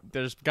know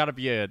there's got to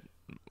be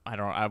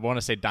I want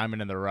to say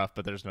diamond in the rough,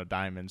 but there's no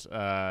diamonds.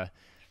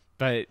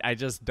 But I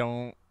just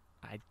don't,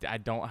 I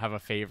don't have a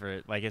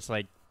favorite. Like, it's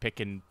like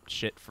picking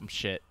shit from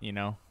shit, you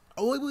know?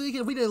 Oh, we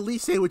can at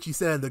least say what you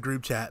said in the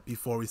group chat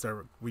before we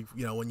started. When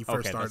you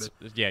first started.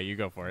 Yeah, you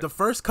go for it. The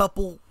first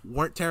couple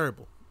weren't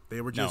terrible.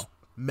 They were just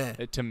meh.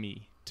 To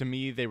me,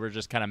 they were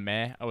just kind of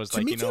meh. I was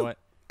like, you know what?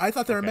 I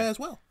thought they were meh as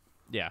well.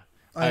 Yeah,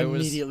 I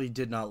immediately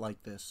did not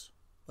like this.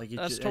 Like,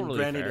 that's totally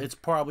granted, fair. It's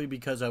probably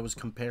because I was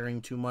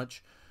comparing too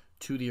much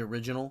to the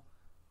original,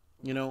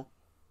 you know.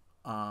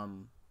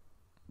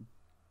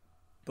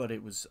 But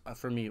it was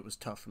for me. It was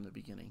tough from the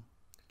beginning,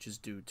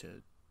 just due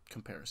to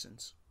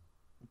comparisons.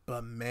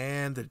 But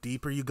man, the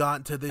deeper you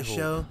got into this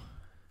show,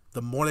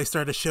 the more they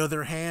started to show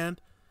their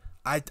hand.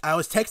 I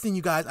was texting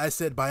you guys. I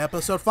said by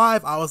episode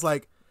 5, I was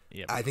like,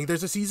 I think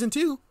there's a season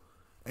 2,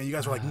 and you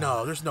guys were like,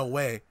 no, there's no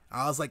way.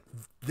 I was like,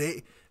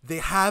 they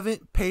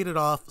haven't paid it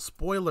off.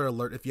 Spoiler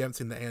alert! If you haven't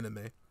seen the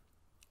anime,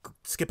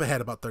 skip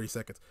ahead about 30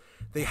 seconds.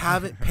 They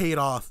haven't paid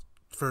off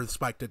for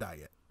Spike to die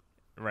yet.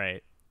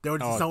 Right. It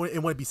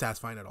wouldn't be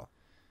satisfying at all.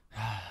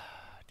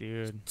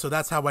 Dude. So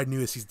that's how I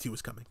knew season 2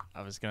 was coming.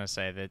 I was going to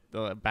say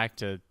that back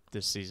to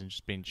this season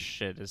just being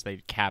shit as they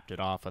capped it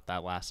off with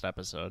that last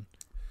episode.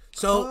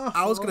 So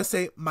I was going to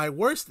say my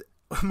least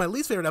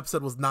favorite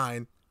episode was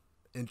 9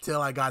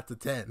 until I got to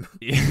 10.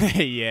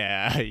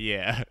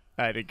 yeah.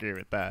 I'd agree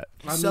with that.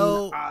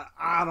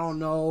 I don't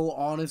know.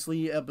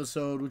 Honestly,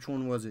 which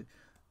one was it?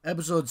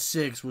 Episode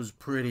 6 was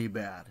pretty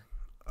bad.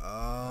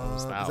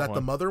 Is that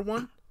the mother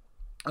one?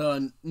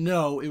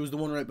 No, it was the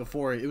one right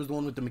before it. It was the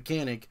one with the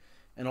mechanic.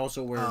 And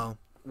also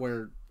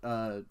where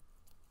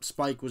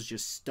Spike was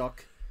just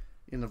stuck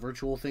in the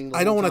virtual thing.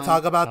 I don't want to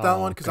talk about that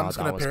one because I'm just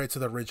going to compare it to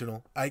the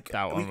original.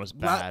 That one was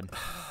bad.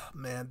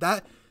 Man,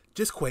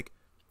 just quick.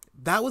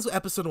 That was the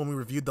episode when we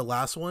reviewed the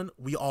last one.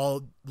 We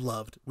all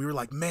loved. We were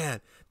like,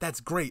 man,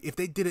 that's great. If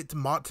they did it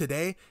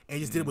today and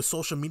just did it with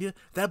social media,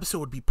 that episode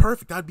would be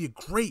perfect. That would be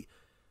great.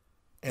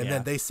 And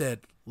then they said,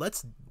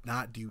 let's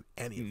not do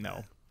anything.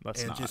 No,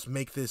 let's not. And just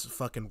make this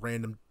fucking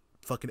random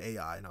fucking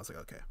AI. And I was like,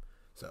 okay.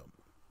 So...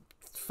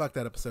 fuck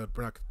that episode.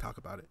 We're not going to talk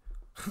about it.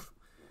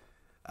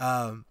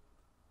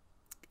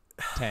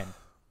 10,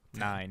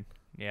 9.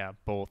 Yeah,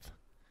 both.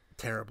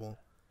 Terrible.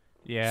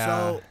 Yeah.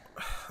 So,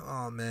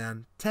 oh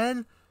man,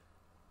 10.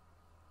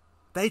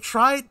 They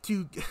tried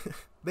to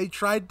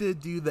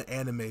do the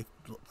anime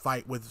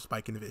fight with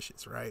Spike and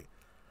Vicious, right?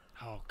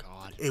 Oh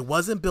God. It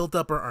wasn't built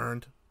up or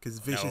earned because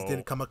Vicious No.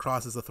 didn't come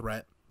across as a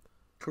threat.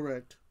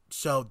 Correct.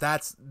 So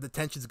the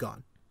tension's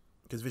gone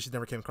because Vicious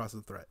never came across as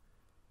a threat.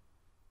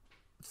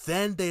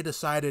 Then they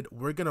decided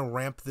we're gonna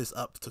ramp this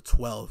up to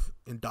 12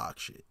 in dog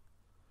shit.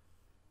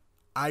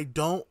 I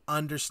don't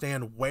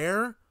understand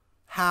where,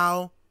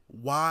 how,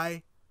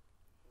 why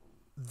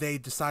they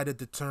decided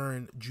to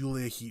turn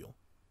Julia heel.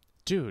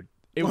 Dude,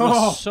 it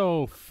was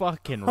so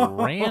fucking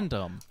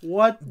random.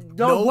 What?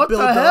 No What the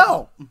build-up.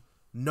 hell?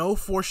 No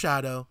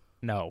foreshadow.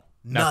 No.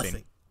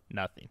 Nothing.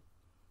 Nothing.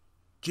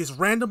 Just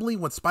randomly,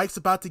 when Spike's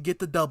about to get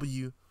the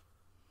W,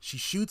 she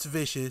shoots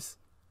Vicious.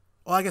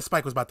 Well, I guess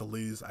Spike was about to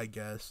lose, I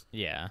guess.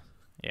 Yeah.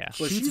 Yeah.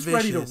 But Shoots she's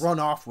ready to Vicious. run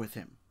off with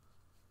him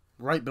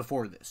right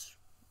before this.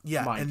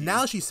 Yeah, Mind and you.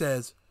 now she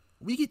says,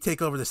 we could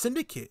take over the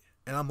syndicate.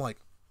 And I'm like,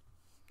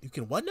 you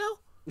can what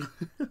now?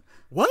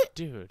 What?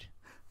 Dude.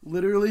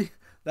 Literally,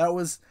 what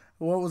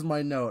was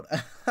my note?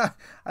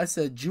 I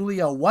said,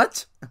 Julia,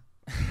 what?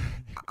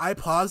 I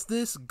paused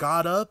this,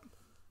 got up,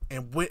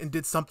 and went and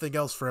did something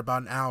else for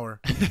about an hour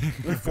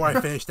before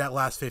I finished that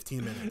last 15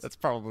 minutes. That's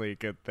probably a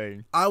good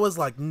thing. I was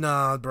like,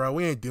 nah, bro,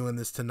 we ain't doing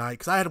this tonight.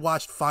 Because I had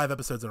watched 5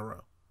 episodes in a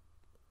row.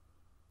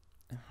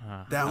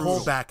 That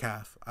whole back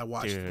half, I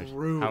watched. Dude,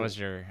 Brutal. how is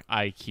your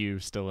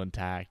IQ still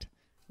intact?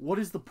 What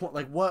is the point?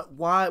 Like,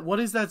 what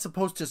is that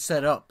supposed to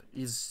set up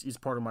is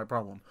part of my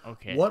problem.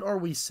 Okay. What are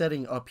we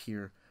setting up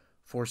here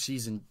for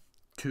season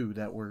 2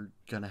 that we're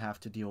going to have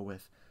to deal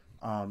with?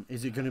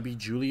 Is it going to be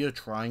Julia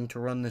trying to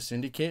run the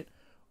syndicate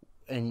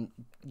and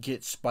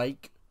get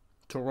Spike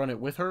to run it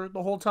with her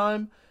the whole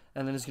time?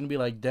 And then it's going to be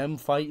like them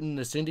fighting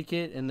the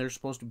syndicate and they're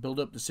supposed to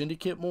build up the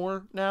syndicate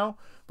more now,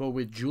 but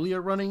with Julia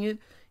running it,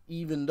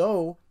 even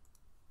though,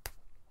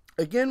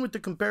 again, with the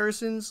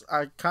comparisons,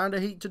 I kind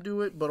of hate to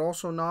do it, but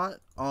also not.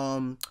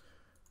 In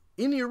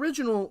the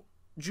original,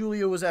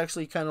 Julia was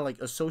actually kind of like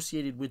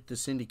associated with the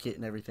syndicate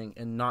and everything,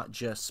 and not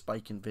just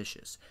Spike and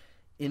Vicious.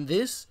 In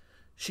this,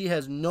 she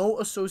has no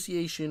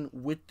association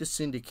with the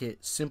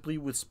syndicate, simply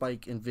with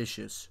Spike and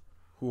Vicious,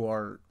 who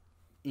are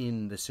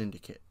in the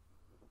syndicate.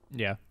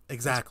 Yeah.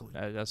 Exactly.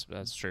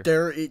 That's true.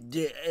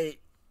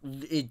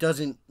 It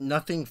doesn't,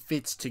 nothing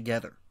fits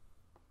together.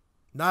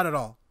 Not at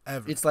all.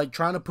 Ever. It's like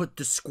trying to put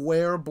the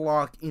square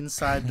block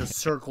inside the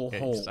circle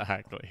hole.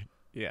 Exactly.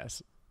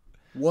 Yes.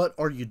 What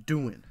are you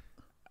doing?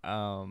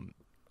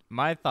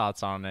 My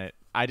thoughts on it,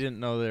 I didn't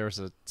know there was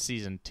a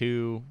season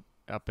 2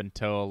 up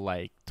until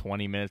like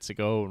 20 minutes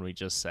ago when we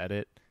just said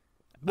it.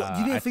 What,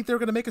 you didn't think they were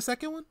going to make a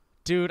second one?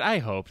 Dude, I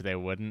hoped they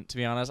wouldn't, to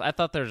be honest. I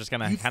thought they were just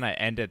going to kind of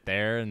end it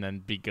there and then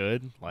be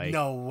good. Like,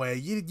 No way.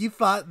 You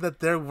thought that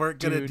they weren't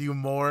going to Dude. do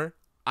more?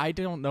 I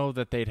don't know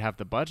that they'd have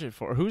the budget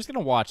for. Who's going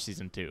to watch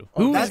season 2?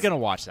 Oh, Who's that's- going to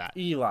watch that?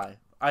 Eli,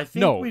 I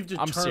think No, we've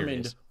I'm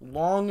determined serious.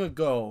 long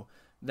ago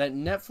that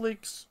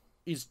Netflix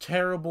is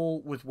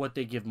terrible with what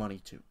they give money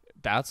to.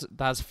 That's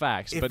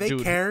facts. If but they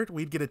dude, cared,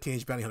 we'd get a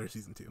Teenage Bounty Hunter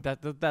season 2.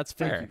 that's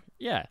Thank fair. you.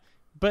 Yeah.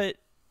 But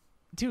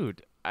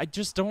dude, I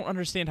just don't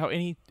understand how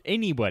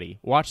anybody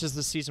watches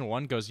the season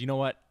 1 goes, "You know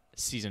what?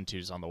 Season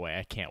 2's on the way.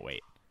 I can't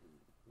wait."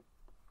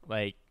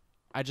 Like,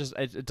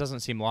 it doesn't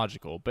seem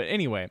logical. But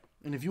anyway,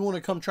 And if you want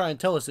to come try and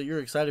tell us that you're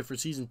excited for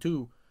season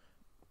 2,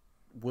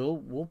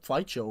 we'll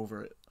fight you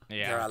over it.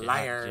 yeah, You're a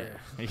liar.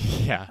 Yeah.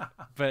 Yeah.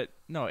 But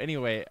no,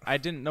 anyway, I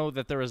didn't know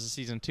that there was a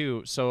season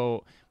 2.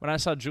 So when I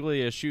saw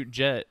Julia shoot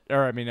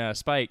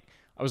Spike,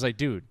 I was like,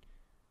 dude,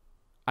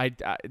 I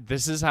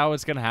this is how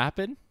it's gonna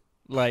happen.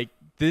 Like,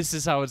 this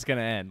is how it's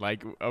gonna end.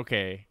 Like,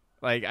 okay.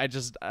 Like,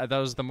 that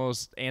was the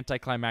most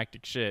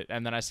anticlimactic shit.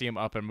 And then I see him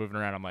up and moving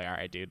around. I'm like, all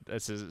right, dude,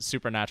 this is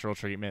supernatural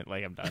treatment.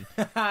 Like, I'm done.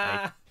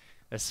 Like,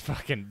 that's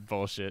fucking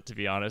bullshit, to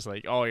be honest.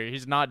 Like, oh,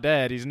 he's not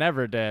dead. He's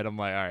never dead. I'm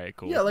like, all right,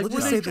 cool. Yeah, like We'll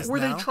just say this were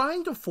they now.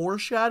 trying to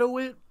foreshadow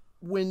it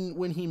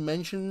when he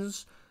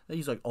mentions that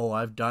he's like, "Oh,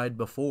 I've died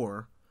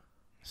before."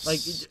 Like,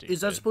 is that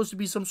Stupid. supposed to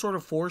be some sort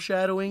of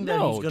foreshadowing that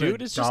No, he's gonna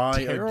dude, it's just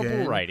die terrible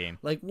again? writing.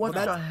 Like, what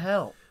Well, the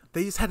hell?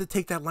 They just had to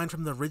take that line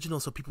from the original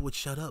so people would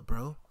shut up,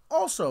 bro.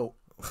 Also,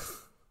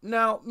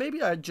 now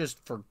maybe I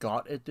just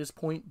forgot at this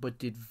point, but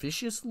did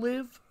Vicious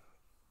live?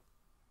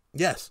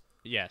 Yes.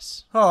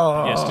 Yes.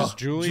 Oh, Yes, because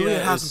Julia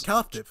has him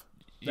captive.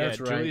 Yeah, That's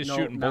right. Julia's No,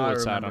 shooting now I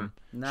bullets at remember. him.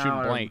 Now Shooting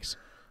I blanks.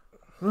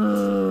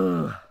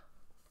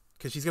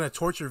 Because she's going to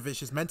torture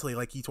Vicious mentally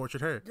like he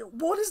tortured her.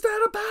 What is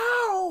that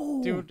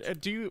about,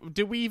 Dude,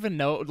 do we even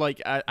know?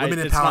 Like, Women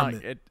it's not,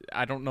 empowerment.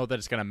 I don't know that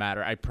it's gonna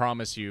matter. I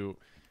promise you.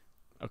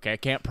 Okay, I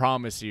can't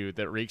promise you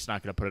that Reek's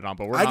not gonna put it on,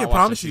 but we're I not can watching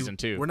promise you, season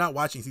 2. we're not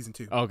watching season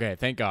 2. Okay,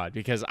 thank God,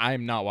 because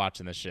I'm not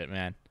watching this shit,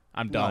 man.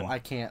 I'm done. No, I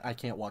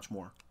can't watch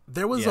more.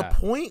 There was Yeah. a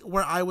point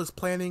where I was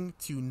planning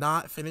to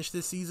not finish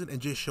this season and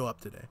just show up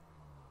today.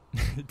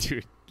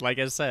 Dude, like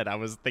I said, I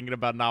was thinking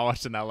about not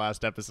watching that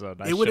last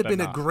episode. It would have been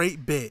not. a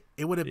great bit.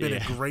 It would have been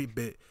Yeah. a great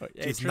bit. Hey,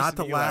 Just Tristan, not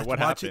to Eli, last what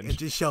watch it happened? and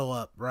just show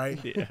up, right?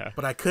 Yeah.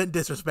 But I couldn't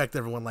disrespect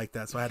everyone like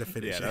that, so I had to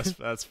finish Yeah, it.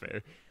 that's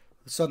fair.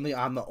 Suddenly,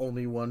 I'm the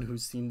only one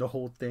who's seen the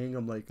whole thing.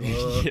 I'm like,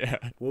 Yeah.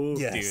 whoa,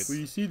 Yes. well,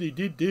 you see, they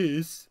did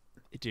this.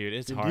 Dude,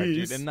 it's It hard,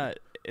 is. dude.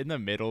 In the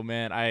middle,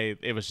 man,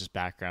 it was just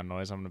background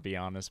noise, I'm gonna be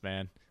honest,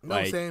 man. No,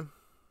 Like, same.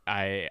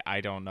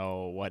 I don't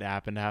know what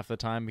happened half the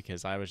time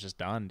because I was just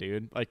done,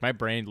 dude. Like my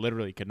brain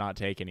literally could not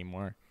take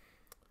anymore.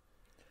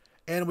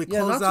 And we Yeah,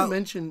 close not out. to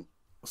mention.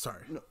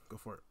 Sorry, go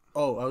for it.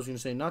 Oh, I was gonna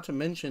say, not to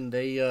mention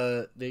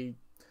they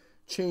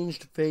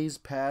changed Faye's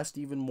past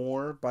even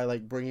more by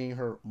like bringing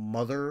her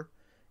mother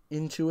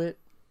into it.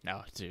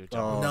 No, dude.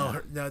 Oh.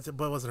 No, but it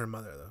wasn't her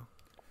mother though.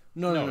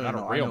 No, No, not a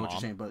I real know what you're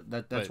mom. saying, but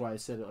that's But- why I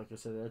said it. Like I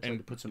said, I tried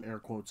to put some air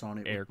quotes on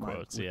it. Air with my,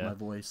 quotes, with yeah. my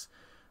voice.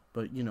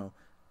 But you know,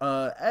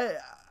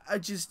 I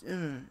just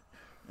I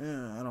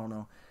don't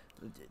know.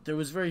 There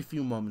was very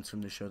few moments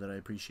from the show that I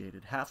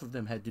appreciated. Half of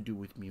them had to do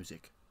with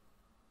music.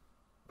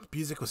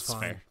 Music was That's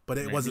fine, fair. but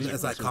it Yeah, wasn't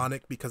music as was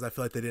iconic because I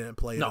feel like they didn't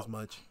play it No. as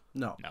much.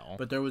 No, No.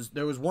 but there was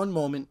one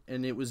moment,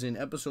 and it was in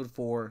episode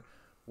 4,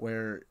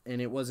 where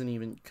and it wasn't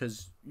even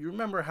because you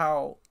remember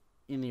how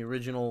in the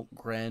original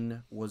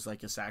Gren was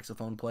like a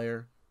saxophone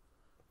player,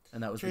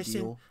 and that was the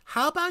Tristan, deal.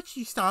 how about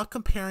you stop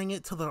comparing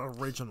it to the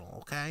original,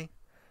 okay?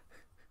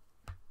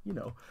 You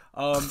know,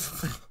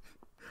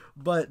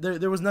 but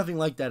there was nothing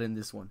like that in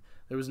this one.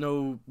 There was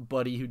no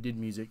buddy who did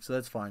music, so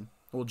that's fine.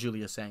 Well,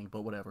 Julia sang,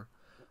 but whatever.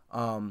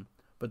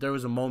 But there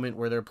was a moment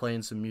where they're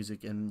playing some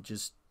music, and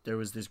just there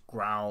was this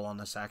growl on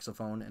the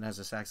saxophone. And as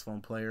a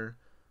saxophone player,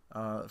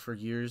 for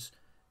years,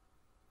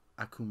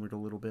 I coomered a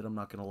little bit. I'm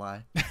not gonna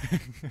lie.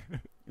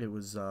 It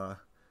was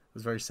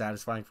very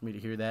satisfying for me to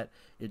hear that.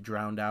 It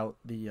drowned out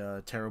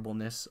the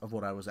terribleness of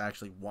what I was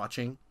actually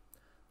watching.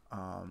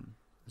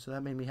 So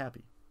that made me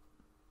happy.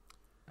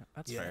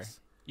 That's fair. Yes.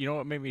 You know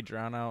what made me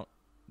drown out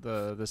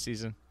the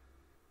season?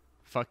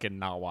 Fucking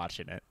not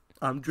watching it.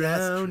 I'm That's true.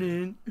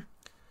 drowning.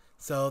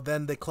 So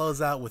then they close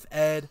out with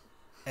Ed,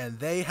 and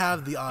they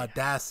have the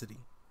audacity.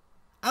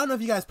 I don't know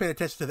if you guys paid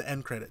attention to the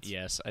end credits.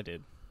 Yes, I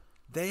did.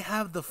 They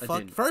have the fuck.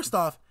 didn't. First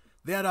off,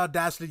 they had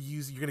audacity to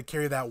use "You're gonna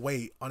carry that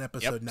weight" on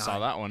episode Yep, 9. saw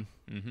that one.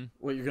 Mm-hmm.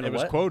 What you're gonna It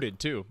was what? quoted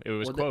too. It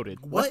was Well, the- quoted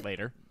what?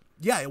 later.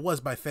 Yeah, it was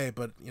by Faye,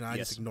 but I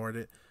Yes. just ignored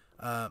it.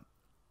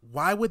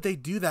 Why would they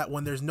do that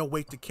when there's no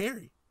weight to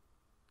carry?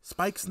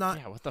 Spike's not.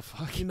 Yeah, what the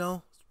fuck?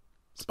 Spike.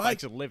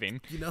 Spike's a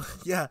living.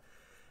 Yeah.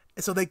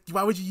 And so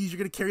why would you use "You're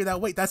gonna carry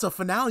that weight"? That's a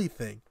finale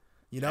thing,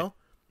 Yep.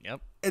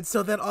 And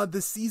so then on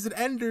the season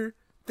ender,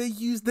 they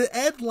use the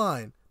Ed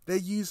line. They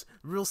use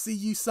 "We'll see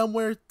you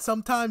somewhere,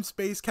 sometime,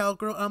 space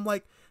cowgirl." And I'm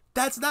like,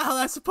 that's not how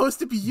that's supposed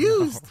to be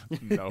used.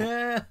 No.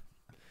 And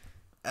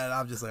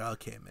I'm just like,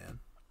 okay, man.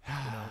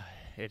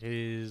 It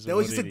is. That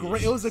was what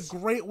just it was a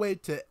great way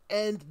to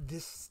end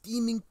this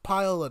steaming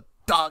pile of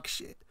dog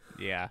shit.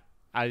 Yeah.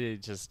 I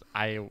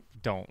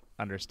don't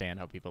understand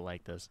how people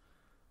like this.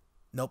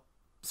 Nope.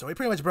 So we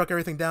pretty much broke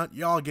everything down.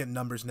 Y'all getting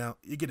numbers now.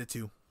 You get a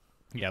 2.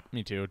 Yep,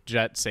 me too.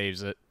 Jet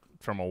saves it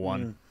from a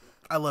 1.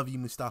 I love you,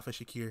 Mustafa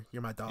Shakir.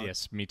 You're my dog.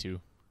 Yes, me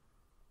too.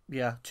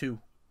 Yeah, 2.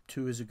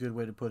 2 is a good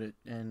way to put it.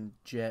 And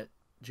Jet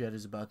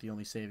is about the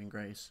only saving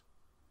grace.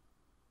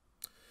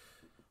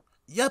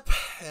 Yep,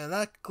 and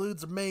that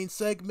concludes the main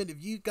segment.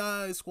 If you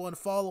guys want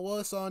to follow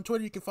us on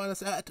Twitter, you can find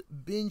us at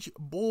Binge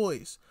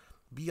Boys,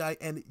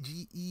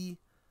 BingeBois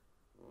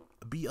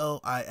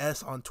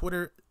on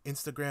Twitter,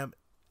 Instagram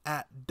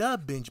at the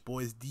Binge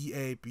Boys,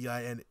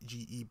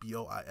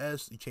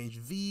 DABINGEBOIS. You change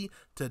V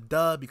to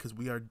duh because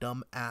we are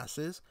dumb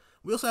asses.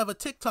 We also have a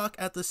TikTok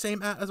at the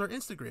same as our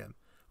Instagram,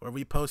 where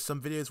we post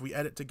some videos we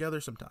edit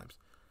together sometimes.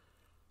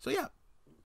 So yeah,